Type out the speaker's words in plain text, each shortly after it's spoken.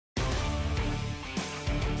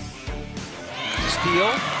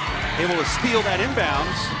Steele able to steal that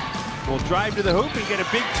inbounds. Will drive to the hoop and get a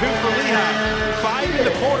big two for Lehigh. 5 in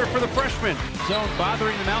the quarter for the freshman. Zone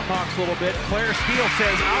bothering the Mountain Hawks a little bit. Clair Steele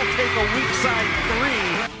says, I'll take a weak side three.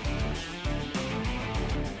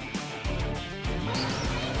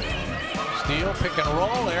 Steele pick and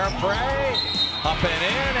roll, air pray, up and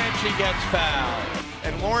in, and she gets fouled.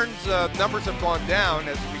 And Lauren's numbers have gone down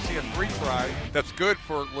as we see a free try. That's good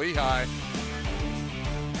for Lehigh.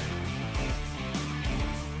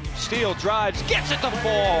 Steele drives, gets it to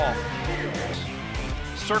fall.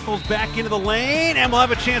 Circles back into the lane, and we'll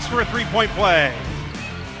have a chance for a three-point play.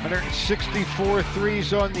 164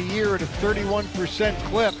 threes on the year at a 31%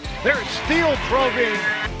 clip. There's Steele probing.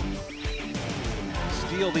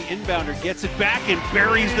 Steele, the inbounder, gets it back and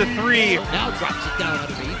buries the three. Now drops it down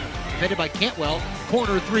underneath. Defended by Cantwell.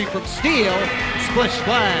 Corner three from Steele. Splish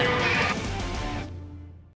splash.